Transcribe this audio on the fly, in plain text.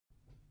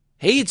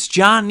Hey, it's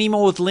John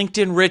Nemo with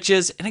LinkedIn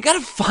Riches, and I got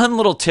a fun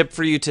little tip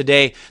for you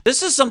today.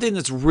 This is something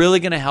that's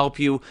really going to help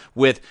you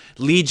with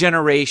lead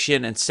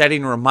generation and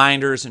setting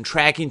reminders and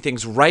tracking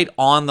things right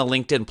on the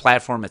LinkedIn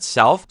platform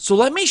itself. So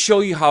let me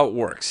show you how it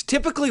works.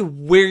 Typically,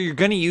 where you're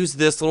going to use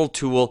this little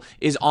tool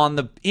is on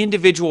the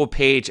individual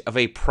page of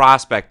a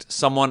prospect,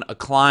 someone, a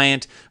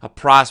client, a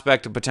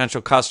prospect, a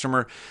potential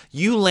customer.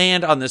 You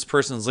land on this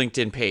person's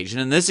LinkedIn page.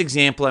 And in this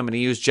example, I'm going to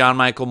use John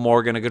Michael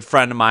Morgan, a good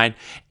friend of mine,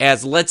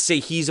 as let's say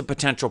he's a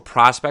potential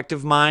prospect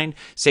of mine,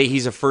 say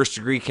he's a first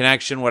degree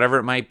connection, whatever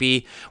it might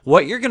be.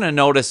 What you're going to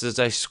notice as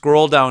I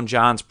scroll down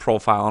John's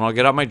profile, and I'll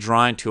get out my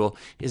drawing tool,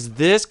 is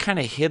this kind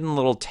of hidden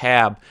little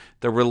tab,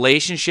 the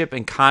relationship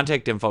and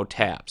contact info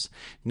tabs.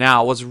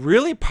 Now, what's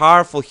really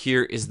powerful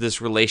here is this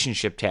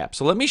relationship tab.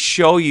 So let me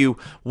show you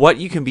what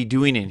you can be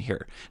doing in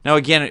here. Now,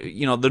 again,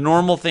 the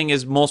normal thing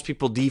is most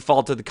people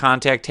default to the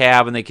contact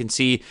tab and they can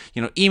see,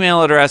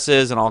 email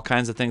addresses and all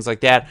kinds of things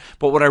like that.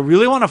 But what I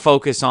really want to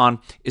focus on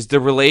is the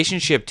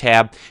relationship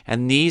tab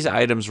and these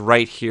items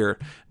right here.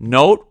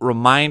 Note,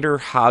 reminder,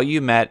 how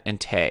you met,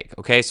 and tag.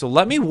 Okay, so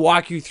let me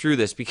walk you through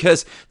this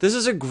because this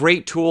is a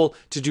great tool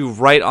to do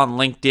right on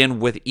LinkedIn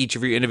with each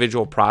of your individual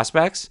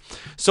prospects.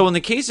 So in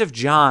the case of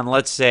John,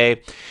 let's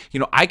say,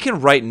 I can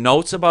write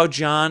notes about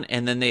John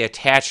and then they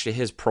attach to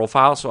his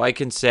profile. So I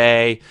can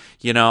say,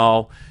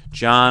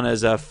 John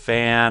is a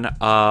fan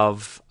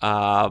of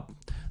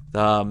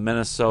the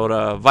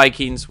Minnesota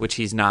Vikings, which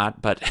he's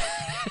not, but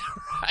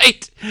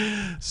right.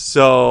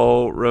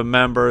 So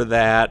remember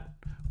that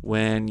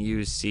when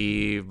you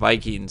see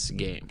Vikings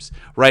games,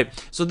 right?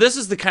 So this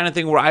is the kind of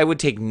thing where I would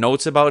take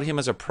notes about him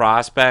as a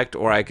prospect,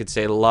 or I could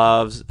say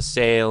loves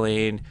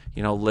sailing,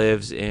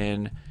 lives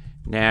in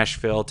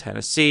Nashville,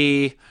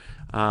 Tennessee,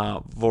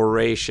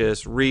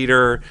 voracious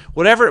reader,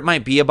 whatever it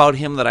might be about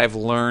him that I've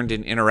learned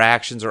in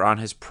interactions or on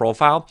his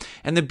profile.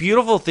 And the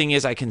beautiful thing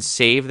is I can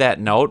save that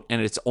note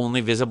and it's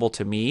only visible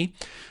to me.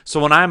 So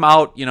when I'm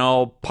out,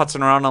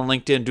 putzing around on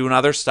LinkedIn, doing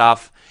other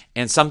stuff,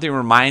 and something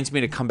reminds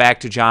me to come back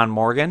to John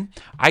Morgan,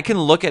 I can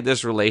look at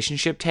this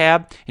relationship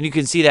tab and you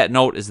can see that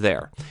note is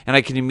there. And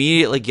I can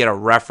immediately get a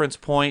reference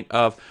point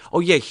of,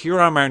 oh yeah, here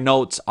are my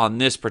notes on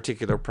this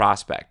particular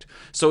prospect.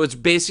 So it's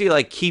basically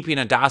like keeping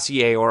a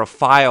dossier or a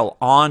file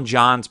on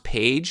John's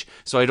page,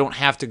 so I don't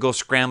have to go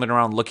scrambling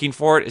around looking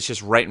for it. It's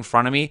just right in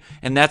front of me.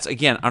 And that's,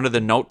 again, under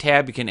the note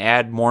tab. You can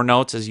add more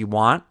notes as you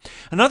want.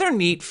 Another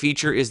neat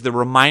feature is the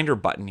reminder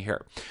button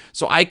here.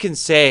 So I can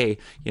say,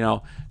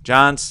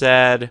 John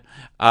said,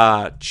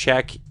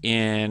 check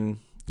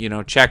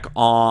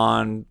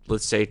on,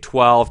 let's say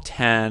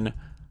 12/10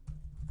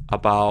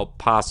 about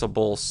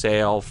possible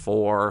sale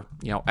for,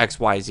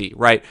 XYZ,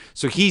 right?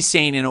 So he's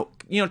saying,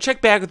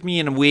 check back with me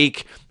in a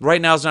week.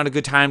 Right now is not a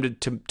good time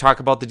to talk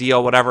about the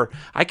deal, whatever.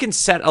 I can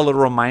set a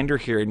little reminder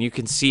here and you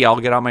can see, I'll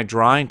get on my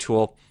drawing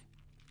tool.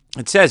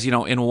 It says,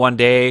 in 1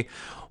 day,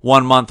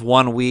 1 month,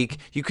 1 week,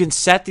 you can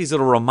set these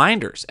little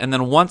reminders. And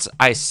then once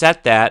I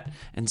set that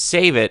and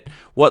save it,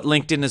 what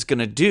LinkedIn is going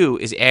to do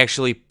is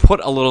actually put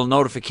a little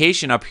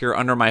notification up here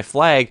under my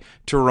flag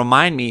to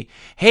remind me,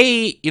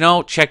 hey,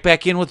 check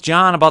back in with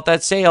John about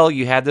that sale.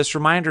 You had this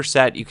reminder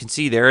set. You can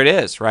see there it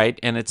is, right?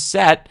 And it's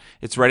set.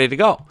 It's ready to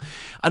go.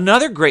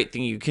 Another great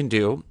thing you can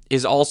do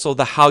is also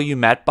the How You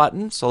Met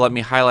button. So let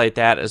me highlight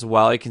that as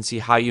well. You can see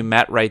How You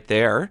Met right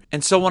there.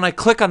 And so when I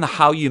click on the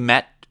How You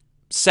Met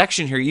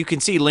section here, you can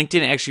see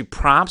LinkedIn actually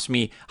prompts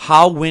me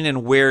how, when,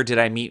 and where did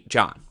I meet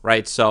John,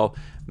 right? So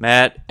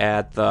met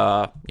at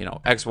the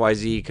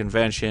XYZ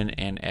convention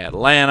in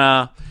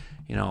Atlanta,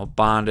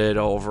 bonded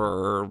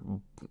over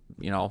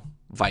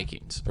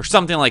Vikings or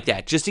something like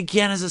that. Just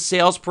again, as a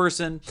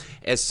salesperson,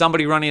 as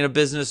somebody running a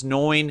business,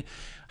 knowing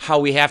how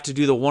we have to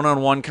do the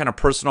one-on-one kind of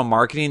personal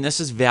marketing,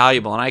 this is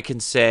valuable. And I can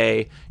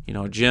say,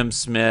 Jim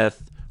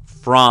Smith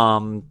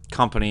from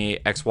company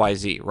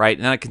XYZ, right?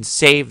 And then I can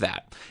save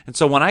that. And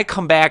so when I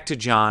come back to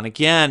John,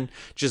 again,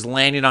 just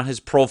landing on his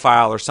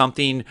profile or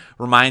something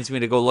reminds me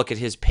to go look at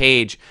his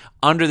page,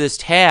 under this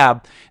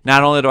tab,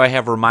 not only do I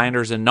have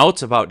reminders and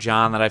notes about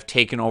John that I've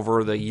taken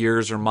over the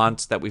years or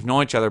months that we've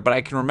known each other, but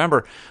I can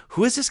remember,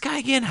 who is this guy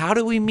again? How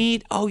did we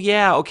meet? Oh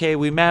yeah, okay,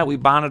 we met, we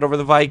bonded over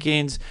the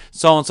Vikings,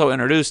 so-and-so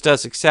introduced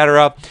us,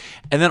 etc.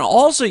 And then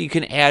also you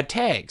can add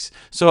tags.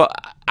 So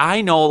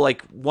I know,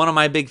 like, one of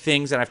my big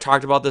things, and I've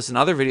talked about this in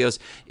other videos,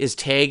 is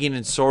tagging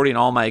and sorting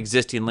all my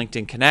existing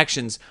LinkedIn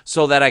connections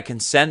so that I can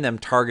send them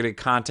targeted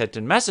content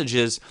and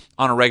messages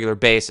on a regular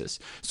basis.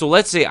 So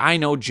let's say I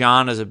know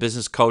John as a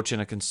business coach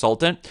and a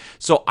consultant.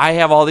 So I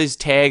have all these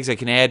tags. I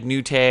can add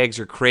new tags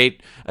or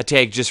create a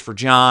tag just for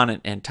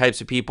John and types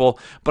of people.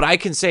 But I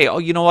can say, oh,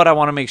 you know what? I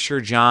want to make sure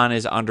John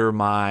is under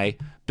my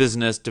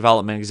business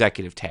development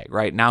executive tag,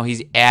 right? Now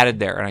he's added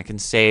there and I can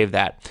save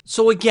that.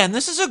 So again,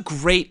 this is a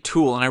great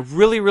tool and I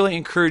really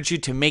encourage you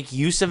to make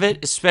use of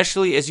it,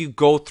 especially as you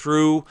go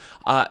through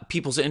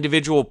people's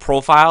individual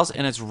profiles.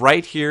 And it's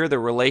right here, the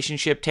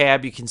relationship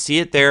tab. You can see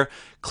it there.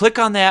 Click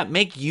on that,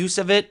 make use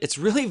of it. It's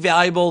really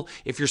valuable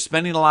if you're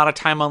spending a lot of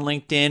time on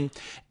LinkedIn.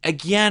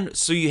 Again,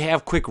 so you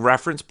have quick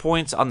reference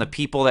points on the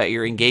people that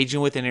you're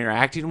engaging with and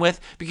interacting with,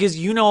 because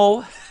you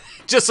know,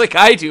 just like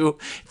I do,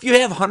 if you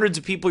have hundreds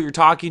of people you're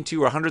talking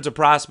to or hundreds of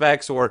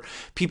prospects or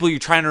people you're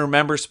trying to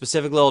remember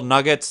specific little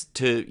nuggets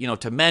to,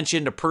 to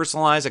mention, to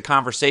personalize a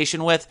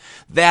conversation with,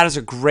 that is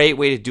a great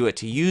way to do it,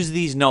 to use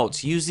these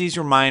notes, use these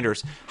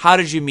reminders. How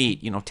did you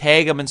meet?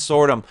 Tag them and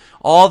sort them.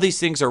 All these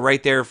things are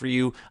right there for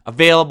you,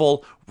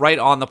 available right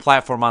on the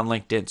platform on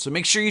LinkedIn. So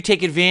make sure you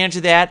take advantage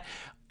of that.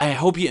 I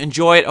hope you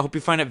enjoy it. I hope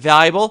you find it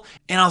valuable,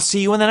 and I'll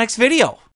see you in the next video.